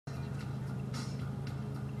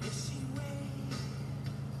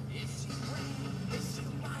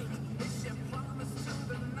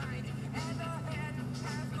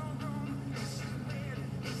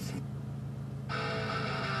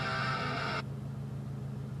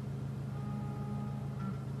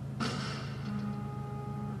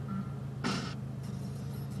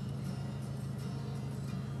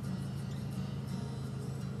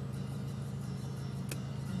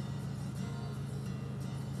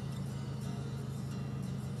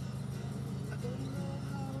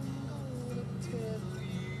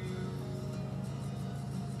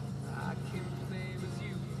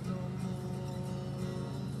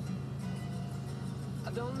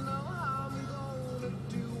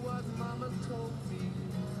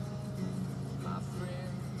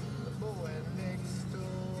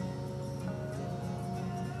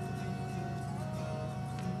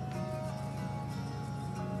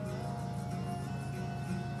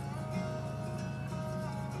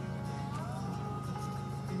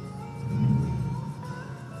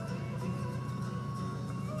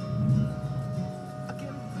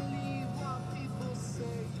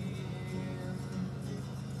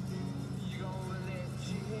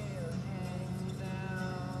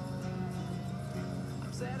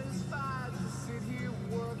sit here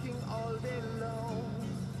working all day long.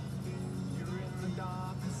 You're in the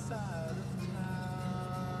dark side of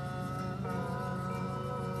town.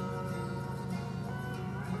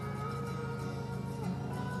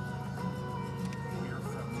 We're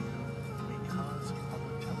from you because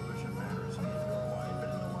public television matters in your life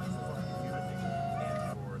and in the life of our community.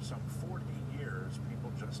 And for some 40 years,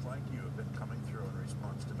 people just like you have been coming through in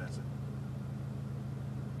response to message.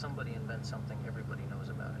 Somebody invents something, everybody knows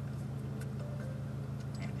about it.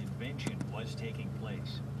 And invention was taking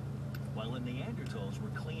place. While the Neanderthals were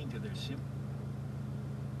clinging to their simple...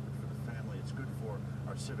 For the family, it's good for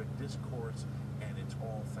our civic discourse, and it's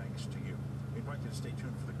all thanks to you. We invite you to stay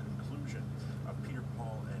tuned for the conclusion of Peter,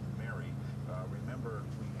 Paul, and Mary. Remember,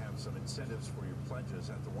 we have some incentives for your pledges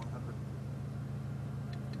at the 100.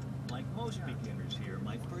 Like most beginners here,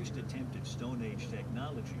 my first attempt at Stone Age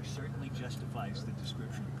technology certainly justifies the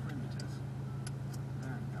description of primitive.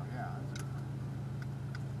 There you go, yeah.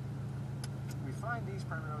 We find these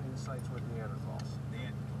primarily in sites with Neanderthals.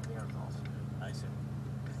 Neanderthals. I see.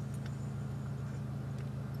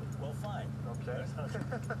 Well, fine. Okay.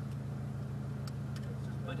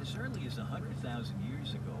 But as early as 100,000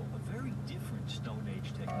 years ago, a very different Stone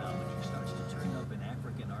Age technology starts to turn up in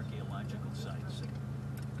African archaeological sites.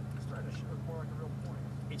 It's starting to look more like a real point.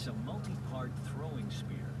 It's a multi-part throwing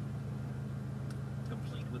spear,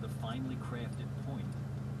 complete with a finely crafted point,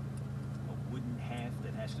 a wooden haft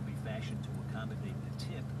that has to be fashioned to accommodate the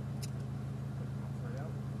tip, Right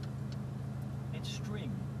out. and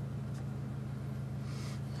string